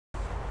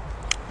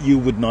you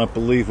would not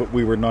believe what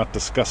we were not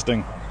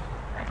discussing.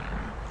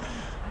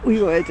 We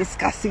were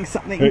discussing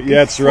something Yeah,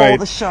 that's before right.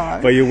 the show.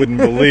 But you wouldn't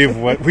believe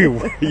what we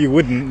were. You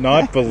wouldn't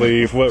not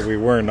believe what we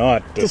were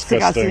not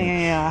discussing.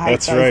 Yeah, I hate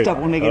That's those right.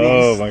 double negatives.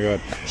 Oh my God.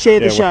 Share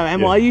the Yeah, show,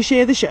 and yeah. while you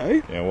share the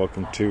show, Yeah,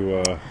 welcome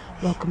to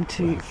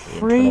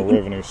free. Internal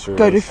Revenue Service.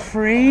 Go to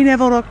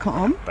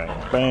freeneville.com.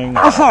 Bang bang.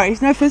 Oh, sorry.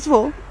 No, first of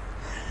all,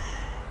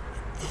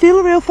 Feel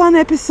a Real Fun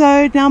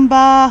episode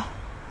number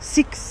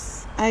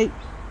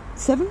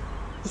 687.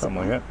 Something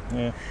like that.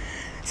 Yeah.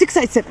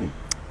 687.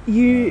 Do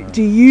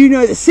you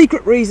know the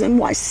secret reason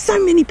why so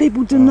many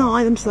people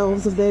deny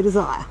themselves of their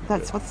desire?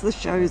 That's what the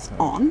show's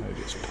on. I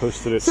just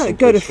posted it. So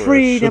go to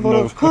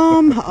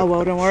freeneville.com. Oh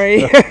well, don't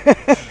worry.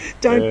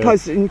 Don't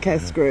post it in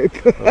Cass group.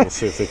 We'll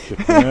see if they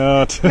kick me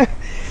out.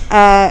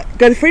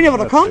 Go to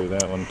freeneville.com. Do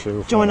that one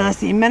too. Join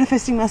us in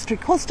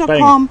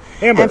manifestingmasterycourse.com.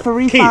 Amber, And for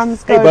Keith,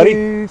 refunds, hey, go buddy.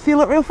 to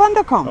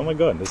feelitrealfun.com. Oh my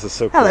God, this is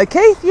so cool. Hello,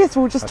 Keith. Yes,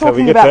 we were just That's how we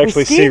talking get about to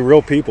actually whiskey. see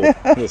real people.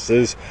 This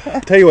is.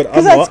 I'll tell you what.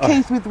 Because that's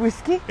Keith with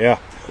whiskey. Yeah.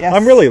 Yes.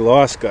 I'm really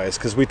lost, guys,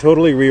 because we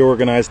totally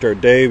reorganized our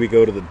day. We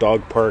go to the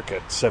dog park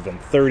at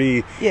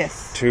 7:30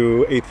 Yes.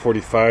 to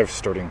 8:45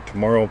 starting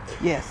tomorrow.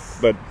 Yes.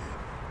 But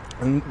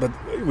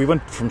we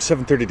went from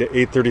 7:30 to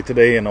 8:30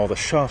 today, and all the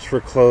shops were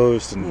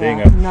closed. And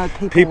Yeah, being no a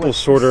people people were-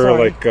 sorter,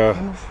 sorry.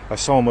 I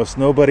saw almost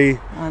nobody.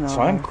 I know.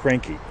 So I'm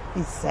cranky.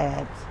 He's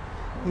sad.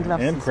 He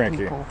loves And his cranky.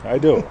 people. I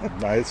do.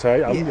 I'm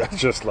Yeah.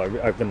 just like,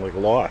 I've been like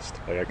lost.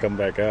 Like I come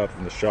back out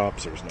from the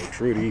shops. There's no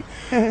Trudy,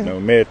 no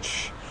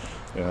Mitch,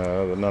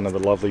 none of the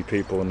lovely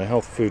people in the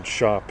health food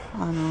shop.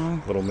 I know.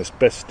 Little Miss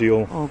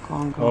Bestial. All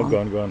gone. All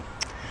gone.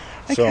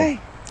 Okay.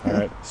 So, all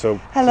right. So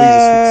Hello,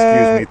 please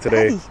excuse me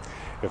today Patty.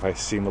 if I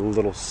seem a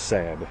little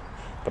sad,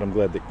 but I'm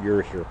glad that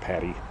you're here,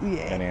 Patty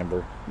Yeah. and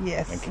Amber.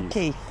 Yes. And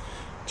Keith.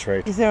 That's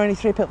right. Is there only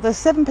 3 people? There's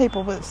 7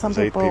 people, but some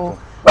There's 8 people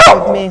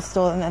have missed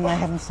and they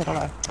haven't said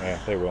hello. Yeah,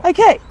 they will.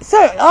 Okay, so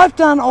I've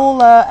done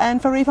all, and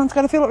for refunds,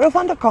 go to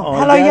feelitrealfun.com. Oh,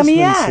 Hello, Yummy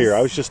Yasmin's Yas. here.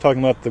 I was just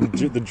talking about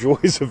the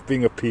joys of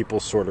being a people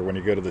sorter when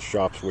you go to the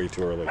shops way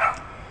too early.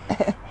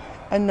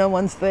 And no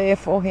one's there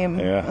for him.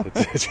 Yeah,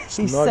 it's just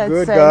He's not sad,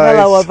 good, sad. guys.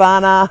 Hello,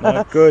 Ivana.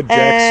 Not good. Jack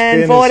And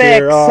Spin Vortex. is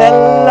here. Oh,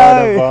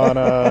 Hello.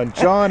 Ivana. And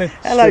John. Hello,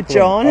 Strickland.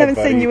 John. Hi, Haven't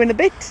buddy. seen you in a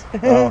bit.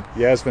 Oh,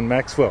 Yasmin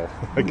Maxwell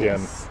again.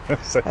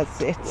 Yes.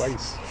 That's it.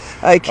 Twice.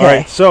 Okay. All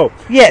right, so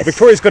Yes.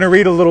 Victoria's going to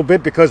read a little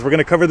bit because we're going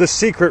to cover the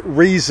secret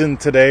reason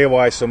today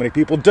why so many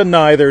people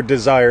deny their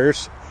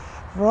desires.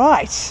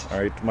 Right. All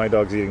right, my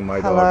dog's eating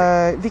my dog.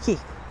 Hello, Vicky.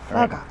 All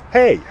right. Frogger.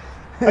 Hey,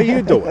 how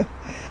you doing?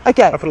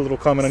 Okay. I put a little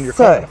comment on your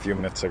So, comment a few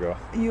minutes ago,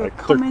 You like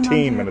comment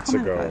 13 on minutes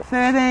your comment ago.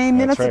 13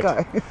 minutes That's ago.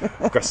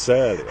 right.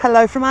 Graciela.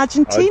 Hello from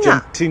Argentina.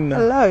 Argentina.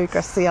 Hello,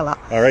 Graciela.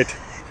 All right.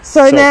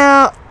 So So,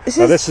 now,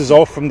 this is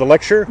all from the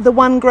lecture. the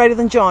one greater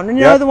than John. And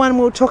you Yeah. know the one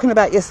we were talking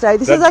about yesterday?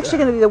 This is That- actually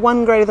going to be the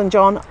one greater than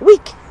John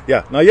week.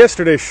 Yeah. Now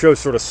yesterday's show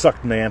sort of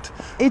sucked me ant.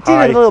 It did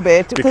a little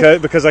bit.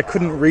 because I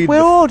couldn't read We're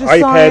the all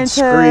iPad disoriented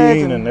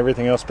screen and and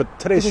everything else. But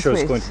today's It show is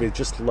is going weird. to be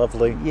just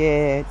lovely.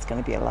 Yeah, it's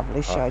going to be a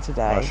lovely show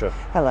today. Nasha.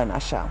 Hello,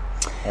 Nasha.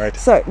 All right.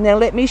 So now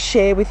let me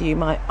share with you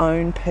my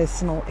own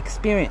personal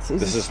experience.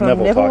 This is from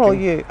Neville or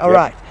talking. you? All Yep.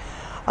 right.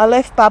 I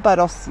left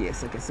Barbados,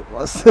 yes, I guess it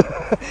was,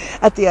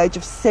 at the age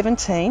of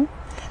 17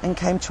 and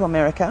came to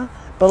America,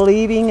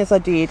 believing as I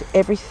did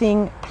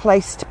everything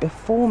placed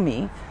before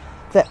me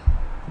that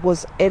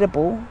was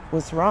edible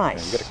was right.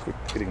 You got to quit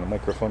hitting the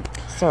microphone.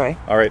 Sorry.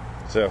 All right.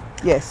 So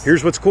Yes.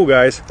 here's what's cool,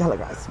 guys. Hello,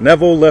 guys.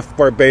 Neville left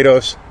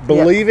Barbados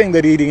believing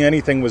that eating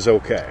anything was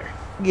okay.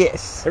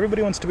 Yes.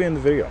 Everybody wants to be in the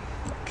video.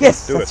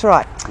 Yes, do that's it.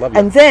 right. Love you.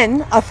 And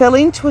then I fell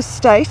into a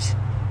state,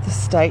 the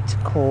state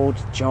called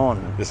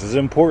John. This is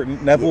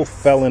important. Neville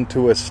fell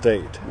into a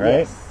state, right?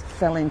 Yes,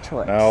 fell into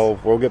it. Now,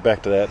 we'll get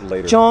back to that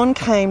later. John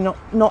came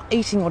not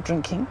eating or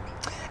drinking,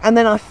 and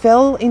then I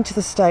fell into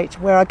the state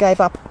where I gave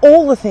up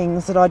all the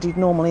things that I did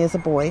normally as a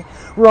boy,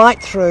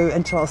 right through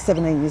until I was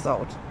 17 years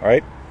old. All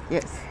right?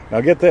 Yes. Now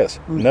get this.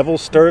 Neville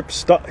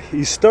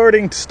he's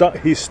starting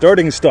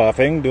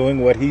stopping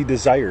doing what he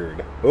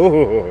desired.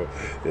 Oh,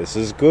 this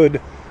is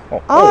good.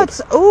 Oh,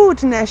 it's Oud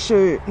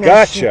Nashu.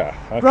 Gotcha.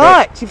 Okay.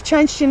 Right, you've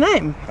changed your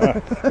name.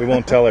 We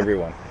won't tell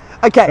everyone.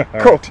 Okay, All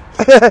cool.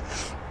 right.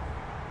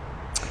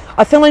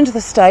 I fell into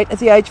the state at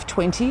the age of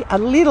 20, a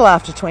little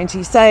after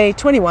 20, say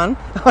 21.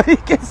 He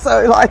gets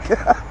so like,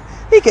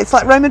 he gets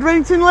like Raymond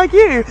Reddington like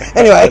you. I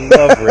Anyway.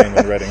 love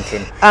Raymond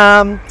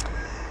Reddington.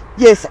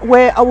 Yes,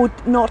 where I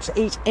would not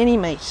eat any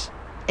meat,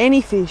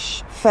 any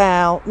fish,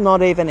 fowl,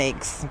 not even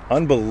eggs.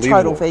 Unbelievable.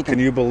 Total vegan. Can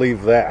you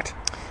believe that?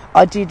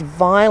 I did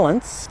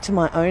violence to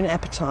my own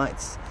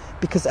appetites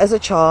because as a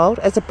child,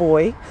 as a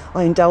boy,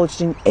 I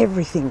indulged in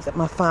everything that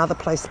my father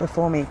placed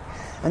before me.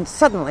 And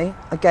suddenly,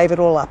 I gave it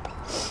all up.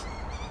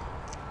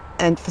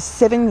 And for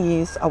 7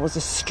 years, I was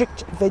a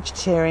strict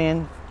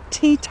vegetarian,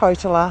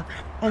 teetotaler,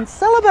 and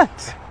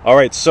celibate. All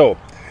right, so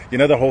you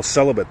know the whole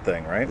celibate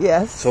thing, right?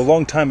 Yes. So a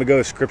long time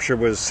ago, scripture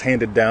was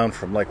handed down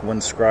from like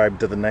one scribe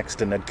to the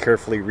next, and they'd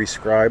carefully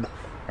rescribe,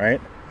 right?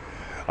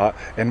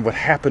 And what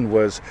happened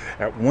was,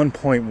 at one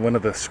point, one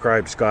of the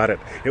scribes got it.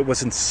 It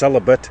wasn't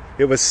celibate;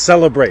 it was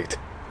celebrate.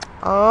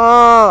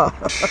 Oh.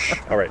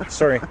 All right,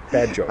 sorry,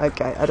 bad joke.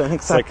 Okay, I don't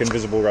think It's so. like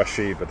Invisible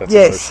Rashid, but that's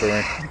Yes.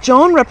 another story.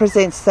 John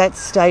represents that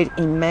state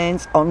in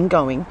man's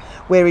ongoing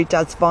where he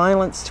does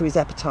violence to his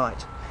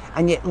appetite.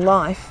 And yet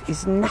life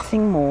is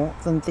nothing more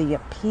than the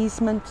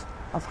appeasement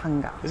of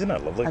hunger. Isn't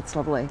that lovely? That's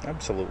lovely.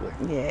 Absolutely.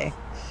 Yeah.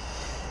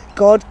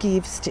 God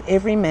gives to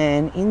every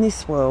man in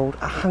this world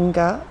a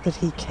hunger that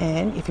he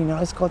can, if he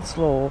knows God's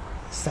law,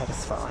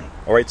 satisfy.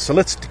 All right, so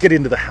let's get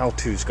into the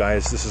how-tos,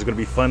 guys. This is going to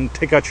be fun.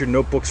 Take out your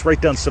notebooks, write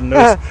down some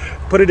notes,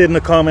 put it in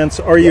the comments.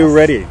 Are you Yes.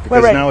 ready?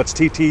 Because ready. now it's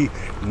TT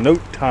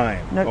note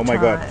time. Note oh my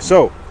time. God.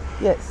 So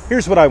Yes.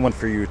 here's what I want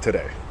for you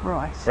today.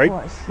 Right. Right?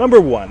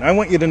 Number one, I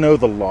want you to know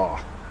the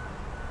law.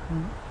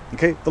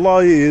 Okay, the law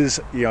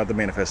is the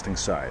manifesting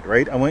side,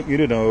 right? I want you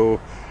to know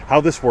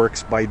how this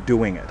works by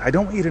doing it. I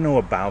don't want you to know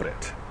about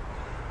it,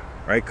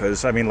 right?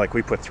 Because I mean, like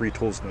we put 3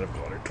 tools in the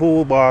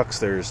toolbox.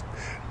 There's,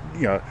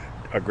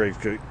 a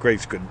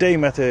Greg's Good Day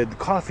method,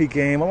 coffee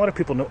game. A lot of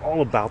people know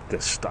all about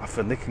this stuff,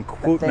 and they can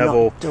quote they're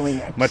Neville not doing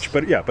it. much,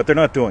 but they're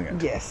not doing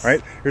it. Yes.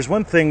 Right. There's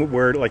one thing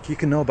where like you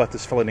can know about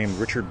this fellow named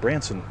Richard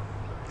Branson,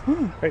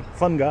 right?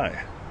 Fun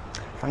guy.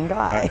 Fun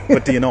guy.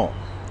 But do you know?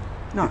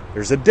 No.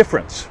 There's a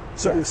difference.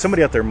 So Yes.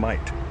 somebody out there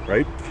might,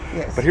 right?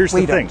 Yes. But here's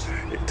We the thing: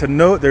 don't. to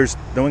know, there's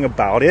knowing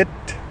about it,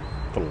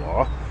 the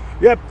law.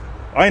 Yep,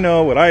 I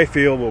know what I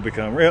feel will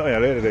become real.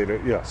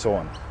 Yeah, so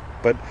on.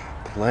 But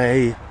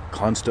play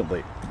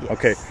constantly. Yes.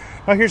 Okay.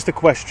 Now here's the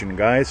question,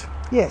 guys.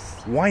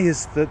 Yes. Why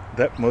is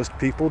that most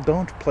people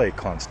don't play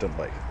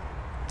constantly?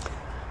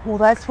 Well,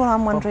 that's what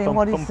I'm wondering.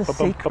 What is the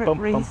secret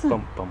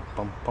reason?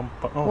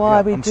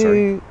 Why we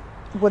do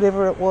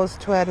whatever it was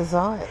to our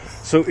desires?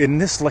 So in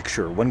this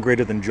lecture, One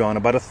Greater Than John,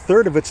 about a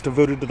third of it's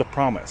devoted to the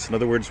promise. In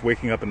other words,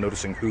 waking up and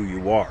noticing who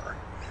you are.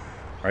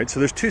 Right? So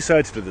there's 2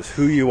 sides to this,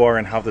 who you are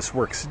and how this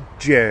works,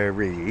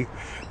 Jerry.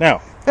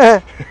 Now,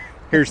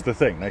 here's the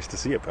thing. Nice to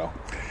see you, pal.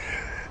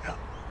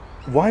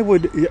 Why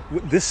would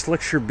this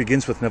lecture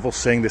begins with Neville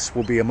saying this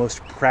will be a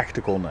most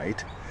practical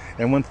night,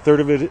 and 1/3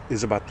 of it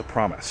is about the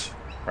promise,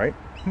 right?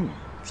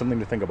 Something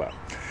to think about.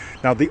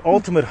 Now, the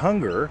ultimate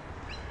hunger,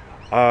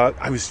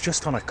 I was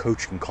just on a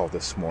coaching call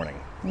this morning,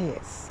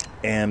 Yes.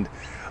 and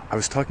I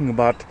was talking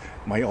about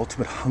my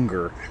ultimate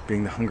hunger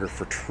being the hunger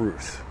for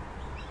truth.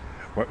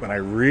 When I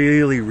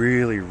really,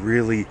 really,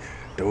 really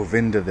dove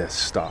into this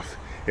stuff,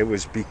 it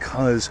was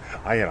because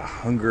I had a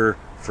hunger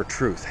for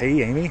truth.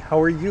 Hey, Amy,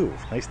 how are you?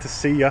 Nice to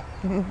see you.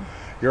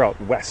 You're out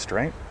west,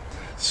 right?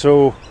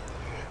 So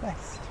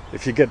West.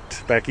 if you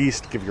get back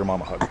east, give your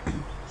mom a hug.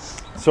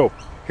 So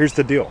here's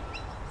the deal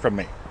from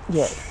me.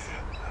 Yes.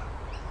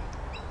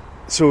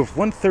 So if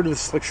 1/3 of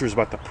this lecture is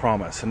about the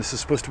promise, and this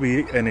is supposed to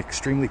be an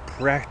extremely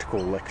practical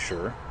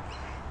lecture,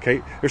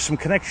 okay, there's some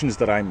connections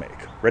that I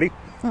make. Ready?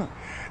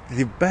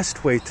 The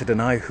best way to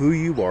deny who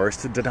you are is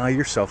to deny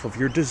yourself of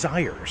your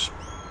desires.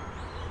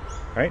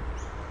 Right?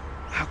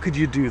 How could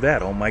you do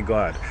that? Oh my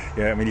God.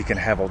 Yeah, I mean, you can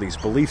have all these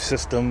belief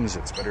systems.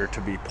 It's better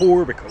to be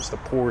poor because the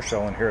poor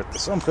shall inherit the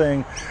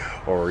something.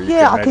 Or you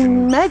I can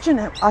imagine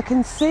it. I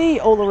can see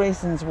all the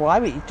reasons why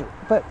we do it,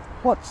 but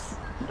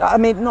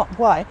not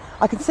why.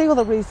 I can see all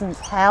the reasons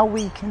how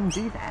we can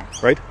do that.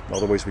 Right?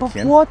 All the ways we But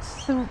can.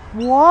 what's the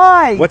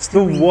why? What's the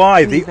do we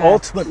why? do The that?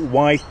 ultimate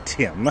why,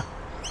 Tim,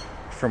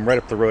 from right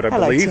up the road, I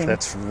Hello, believe. Tim.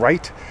 That's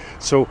right.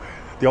 So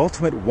the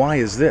ultimate why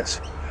is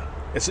this.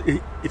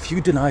 If you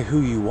deny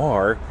who you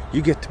are,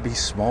 you get to be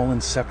small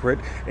and separate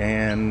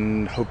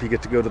and hope you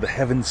get to go to the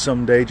heavens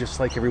someday just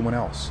like everyone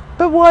else.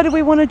 But why do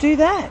we want to do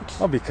that?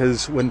 Well,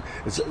 because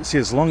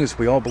as long as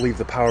we all believe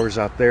the power's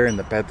out there and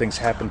that bad things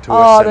happen to Oh,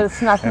 us, that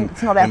it's nothing.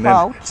 It's not our and then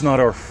fault. It's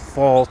not our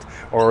fault,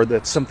 or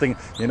that something.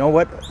 You know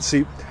what?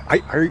 See,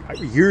 I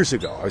years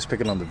ago, I was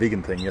picking on the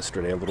vegan thing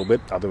yesterday a little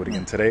bit. I'll do it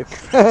again today.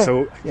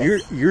 So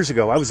Yes. years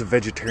ago, I was a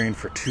vegetarian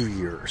for 2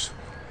 years.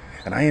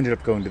 And I ended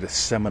up going to this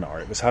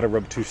seminar. It was how to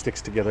rub 2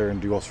 sticks together and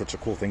do all sorts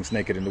of cool things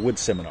naked in the woods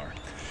seminar.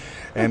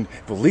 And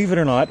believe it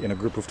or not, in a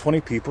group of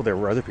 20 people, there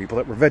were other people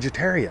that were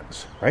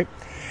vegetarians, right?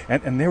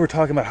 And they were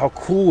talking about how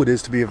cool it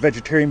is to be a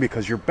vegetarian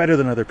because you're better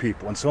than other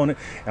people and so on,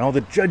 and all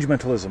the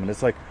judgmentalism. And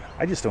it's like,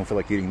 I just don't feel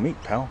like eating meat,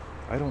 pal.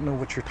 I don't know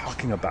what you're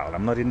talking about.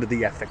 I'm not into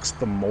the ethics,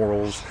 the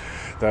morals,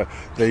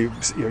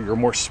 you're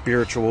more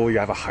spiritual, you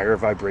have a higher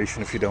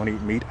vibration if you don't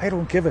eat meat. I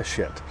don't give a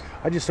shit.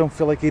 I just don't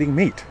feel like eating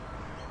meat.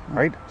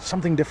 Right?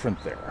 Something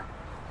different there.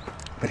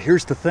 But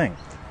here's the thing.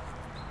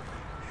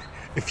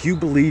 If you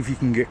believe you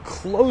can get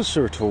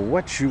closer to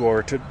what you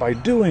are by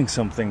doing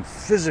something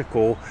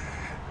physical,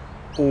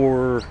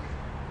 or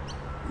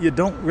you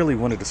don't really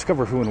want to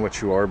discover who and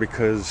what you are,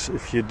 because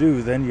if you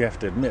do, then you have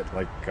to admit,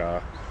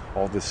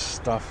 all this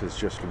stuff is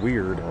just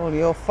weird. All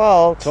your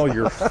fault. It's all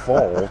your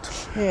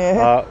fault.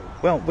 Yeah.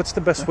 Well, what's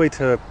the best way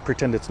to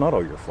pretend it's not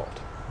all your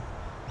fault?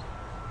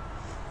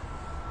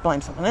 Blame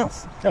something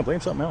else. Yeah, blame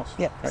something else.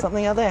 Yep, Right.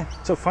 something out there.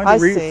 So find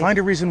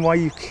a reason why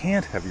you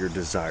can't have your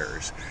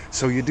desires.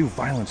 So you do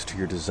violence to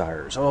your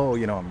desires. Oh,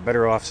 I'm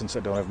better off since I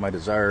don't have my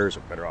desires.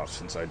 I'm better off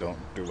since I don't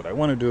do what I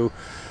want to do.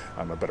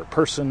 I'm a better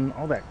person.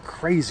 All that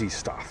crazy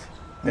stuff.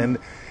 And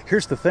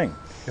here's the thing.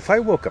 If I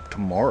woke up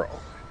tomorrow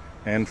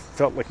and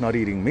felt like not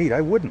eating meat,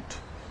 I wouldn't,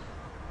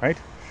 right?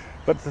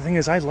 But the thing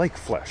is, I like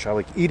flesh. I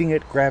like eating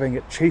it, grabbing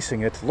it,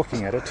 chasing it,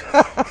 looking at it.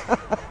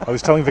 I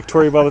was telling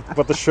Victoria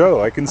about the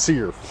show. I can see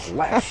your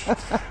flesh,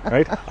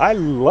 right? I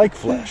like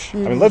flesh.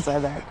 You let's say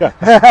that.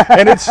 Yeah.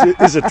 And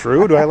is it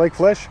true? Do I like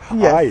flesh?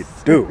 Yes.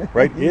 I do,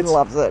 right? He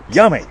loves it.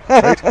 Yummy,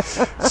 right?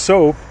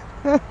 So,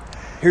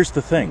 here's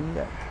the thing.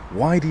 Yeah.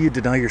 Why do you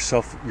deny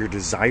yourself your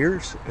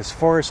desires? As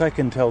far as I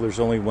can tell, there's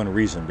only one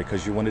reason,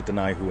 because you want to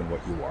deny who and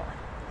what you are.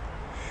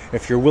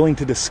 If you're willing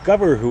to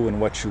discover who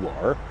and what you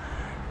are,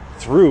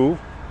 through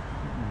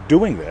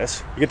doing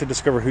this, you get to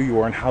discover who you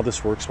are and how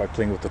this works by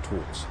playing with the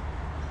tools.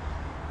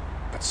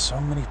 But so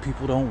many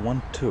people don't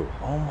want to.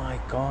 Oh my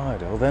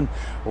God. Oh, then,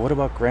 well, what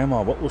about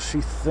Grandma? What will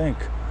she think?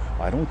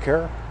 I don't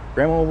care.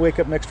 Grandma will wake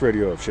up next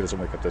rodeo if she doesn't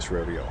wake up this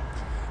rodeo.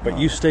 But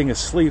you staying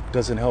asleep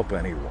doesn't help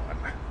anyone.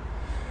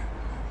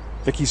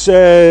 Vicky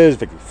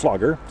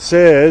Flogger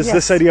says, Yes.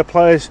 this idea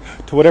applies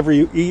to whatever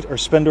you eat or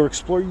spend or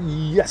explore.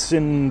 Yes,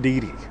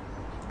 indeedy.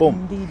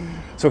 Boom. Indeedy.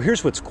 So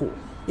here's what's cool.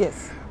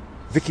 Yes.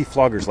 Vicky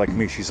Flogger's like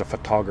me. She's a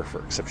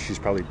photographer, except she's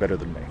probably better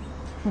than me.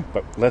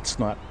 But let's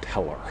not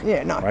tell her.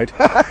 Yeah, no. Right?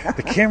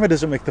 The camera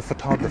doesn't make the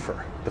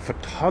photographer. The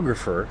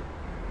photographer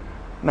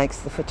Makes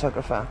the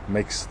photographer.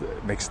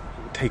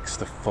 takes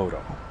the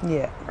photo.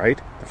 Yeah.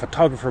 Right? The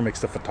photographer makes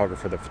the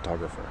photographer the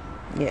photographer.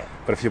 Yeah.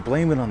 But if you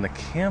blame it on the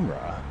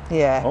camera,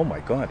 Yeah. oh my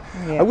God.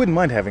 Yeah. I wouldn't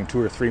mind having 2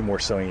 or 3 more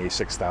Sony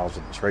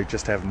A6000s, right?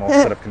 Just to have them all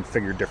set up,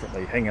 configured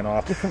differently, hanging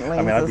off. Different I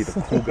mean, I'd be the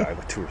lenses. cool guy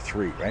with 2 or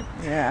 3, right?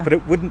 Yeah. But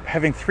it wouldn't.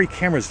 Having 3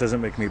 cameras doesn't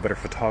make me a better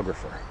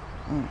photographer.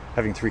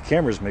 Having 3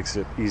 cameras makes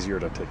it easier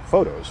to take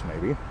photos,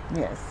 maybe,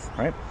 Yes.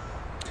 right?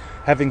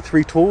 Having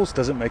 3 tools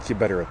doesn't make you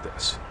better at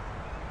this.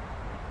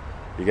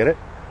 You get it?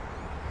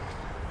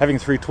 Having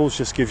 3 tools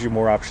just gives you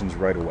more options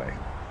right away.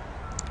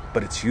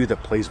 But it's you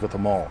that plays with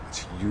them all.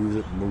 It's you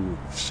that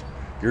moves.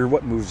 You're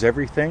what moves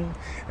everything,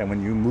 and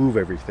when you move,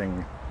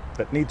 everything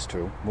that needs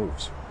to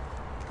moves.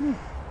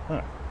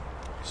 Huh.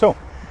 So,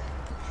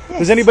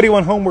 does anybody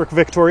want homework,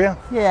 Victoria?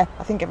 Yeah,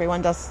 I think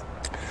everyone does.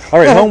 All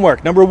right,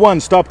 homework. Number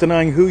 1, stop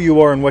denying who you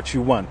are and what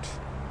you want.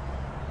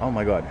 Oh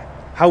my God.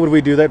 How would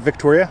we do that,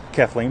 Victoria?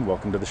 Kathleen,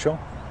 welcome to the show.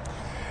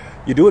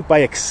 You do it by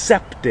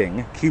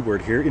accepting,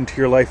 keyword here, into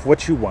your life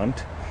what you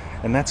want,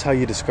 and that's how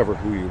you discover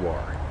who you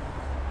are.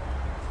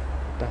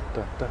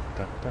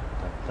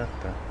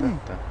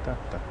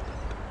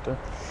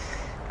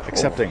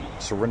 Accepting,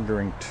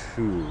 surrendering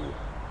to.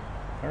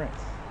 All right.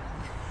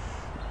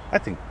 I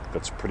think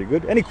that's pretty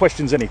good. Any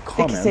questions, any Vicky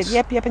comments? said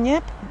yep, yep, and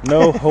yep.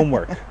 No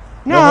homework.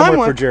 No homework for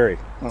homework. Jerry.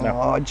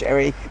 No. Oh,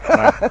 Jerry.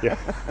 Yeah.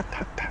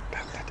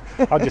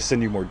 I'll just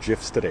send you more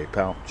GIFs today,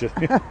 pal.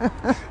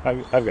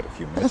 I've got a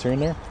few minutes here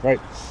and there. Right.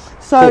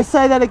 So Cool.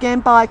 say that again,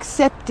 by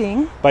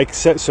accepting.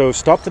 So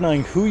stop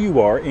denying who you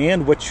are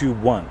and what you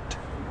want.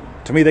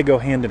 To me, they go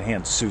hand in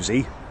hand.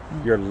 Susie,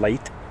 you're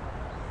late.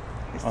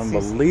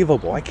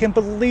 Unbelievable. I can't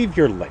believe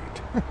you're late.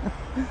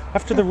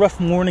 After the rough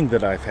morning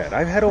that I've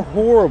had a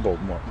horrible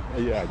morning.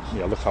 Yeah,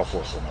 look how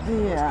horrible my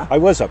morning Yeah. was. I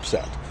was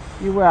upset.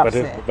 You were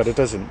upset. But it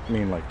doesn't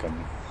mean like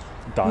I'm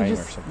dying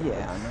just- or something.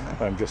 yeah,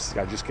 I know.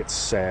 I just get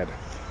sad.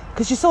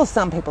 Because you saw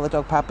some people at the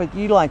dog park, but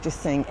you like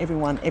just seeing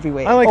everyone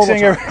everywhere. I like all the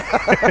seeing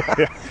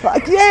time.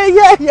 Like,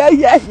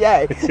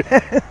 yeah.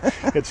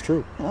 It's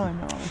true. I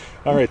know.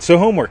 All right, so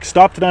homework.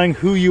 Stop denying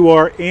who you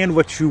are and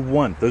what you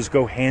want. Those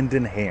go hand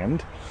in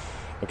hand.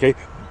 Okay?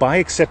 By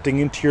accepting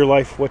into your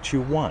life what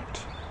you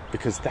want.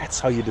 Because that's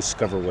how you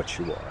discover what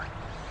you are.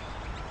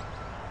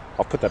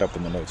 I'll put that up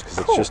in the notes because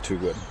Cool. it's just too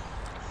good.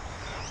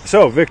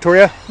 So,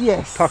 Victoria,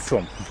 Yes. talk to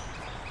him.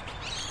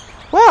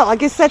 Well, I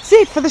guess that's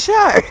it for the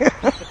show.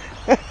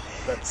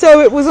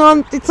 So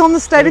it's on the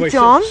State Anyway, of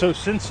John. So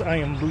since I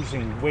am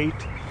losing weight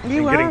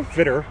You and getting are.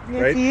 fitter,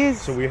 Yes, right? he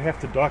is. So we have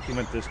to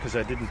document this because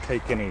I didn't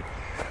take any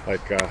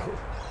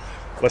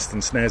less than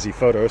snazzy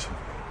photos.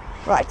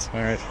 Right.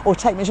 All right. Or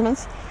take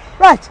measurements.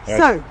 Right. Right.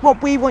 So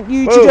what we want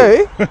you Whoa.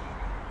 to do,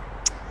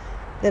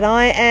 that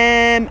I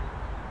am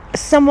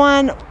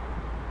someone.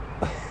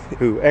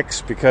 Who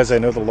X because I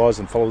know the laws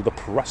and follow the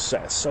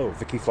process. So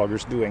Vicky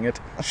Flogger's doing it.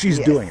 She's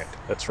Yes. doing it.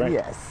 That's right.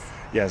 Yes.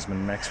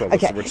 Yasmin Maxwell.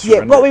 What's Okay. the word? Yeah.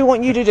 Surrender. What we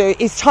want you to do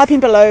is type in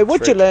below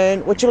what you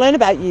right. learn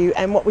about you,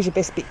 and what was your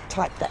best bit.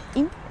 Type that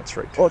in, That's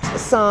right. or to the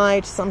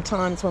side.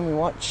 Sometimes when we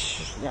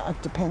watch,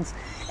 it depends.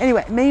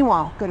 Anyway,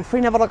 meanwhile, go to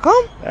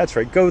freenovel.com. That's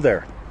right. Go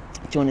there.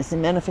 Join us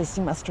in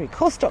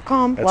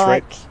manifestingmasterycourse.com. That's like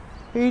right.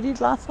 who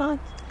did last night?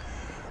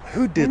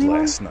 Who did Anyone?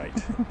 last night?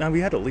 Now we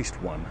had at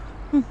least one.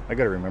 I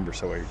got to remember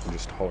so I can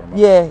just holler them up.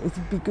 Yeah, it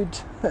would be good.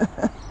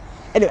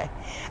 Anyway,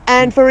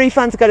 and for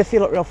refunds, go to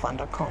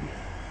feelitrealfun.com.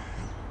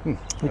 We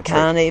That's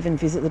can't even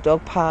visit the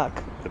dog park.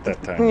 At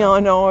that time. Yeah, I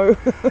know.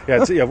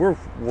 Yeah, we're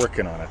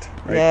working on it.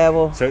 Right? Yeah,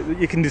 well- So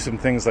you can do some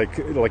things like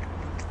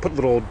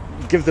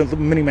give the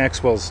mini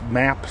Maxwell's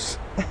maps.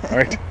 All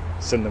right.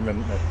 Send them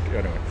in.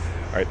 Anyway.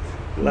 All right.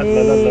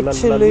 Me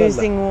too,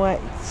 losing weight.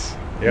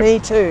 Yep. Me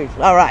too.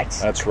 All right.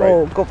 That's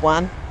cool. right. Good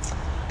one.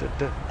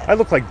 I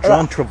look like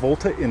John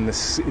Travolta in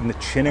the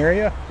chin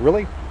area.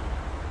 Really?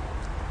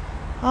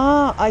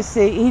 Oh, I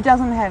see. He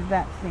doesn't have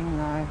that thing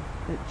though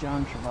that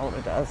John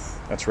Travolta does.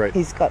 That's right.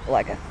 He's got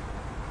like a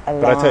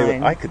line. But I tell you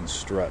what, I can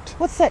strut.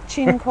 What's that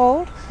chin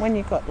called when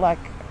you've got like?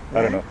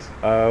 I don't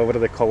know. What do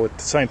they call it?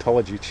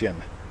 Scientology chin.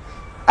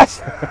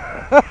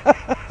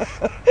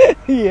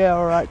 Yeah,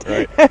 all right.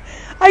 Right.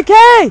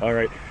 Okay. All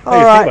right. Hey, All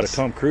think right. about it.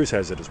 Tom Cruise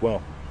has it as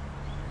well.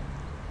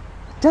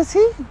 Does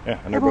he? Yeah,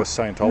 and they're both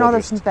Scientologists. Not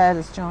as bad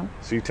as John.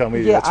 So you tell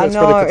me Yeah, that's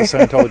I where they put the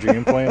Scientology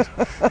implant?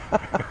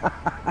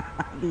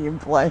 The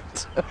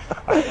implant.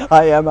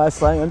 I am a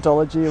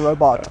Scientology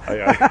robot.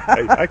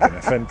 I can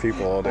offend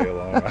people all day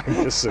long. I'm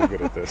just so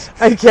good at this.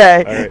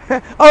 Okay. All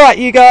right. All right,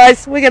 you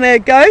guys. We're gonna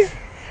go.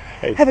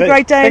 Hey, Have a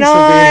great day Thanks for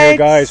being here, night.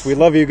 guys. We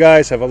love you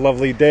guys. Have a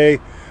lovely day.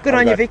 Good I've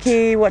on you, got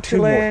Vicky. What two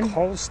to more learn.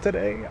 calls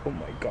today. Oh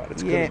my God,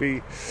 it's Yeah.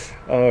 going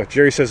to be.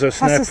 Jerry says, "Oh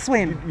snap! a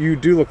swim. You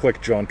do look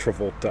like John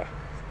Travolta."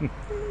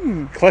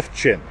 Cleft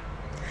chin.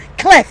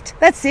 Cleft.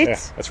 That's it. Yeah,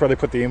 that's where they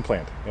put the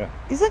implant. Yeah,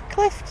 Is it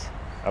cleft?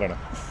 I don't know.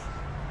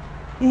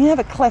 You have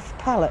a cleft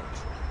palate.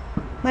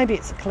 Maybe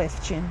it's a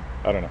cleft chin.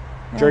 I don't know.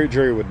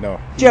 Jerry would know.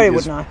 He Jerry would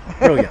is know.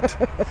 Brilliant.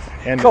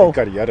 And Cool.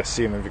 God, you got to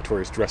see him in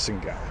Victoria's dressing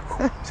gown.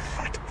 It's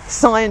hot.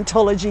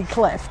 Scientology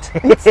cleft.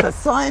 It's the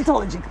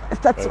Scientology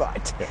cleft. That's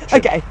right. yeah, chin.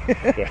 Okay.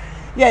 Yeah.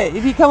 Yeah,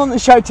 if you come on the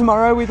show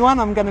tomorrow with one,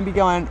 I'm going to be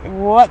going,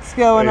 what's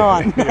going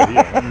on?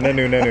 Yeah.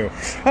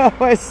 Nanu.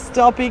 We're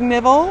stopping,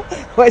 Neville.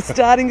 We're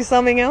starting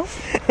something else.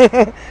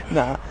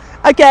 No.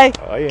 Okay.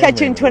 I am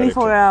Catch you in really ready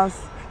 24 to- hours.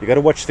 You got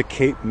to watch the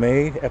Cape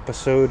May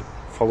episode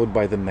followed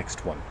by the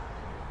next one.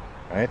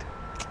 All right?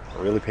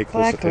 Really pay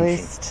close attention.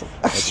 Blacklist.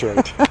 That's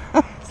right.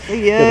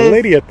 See ya. Yeah, the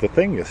lady at the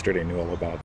thing yesterday knew all about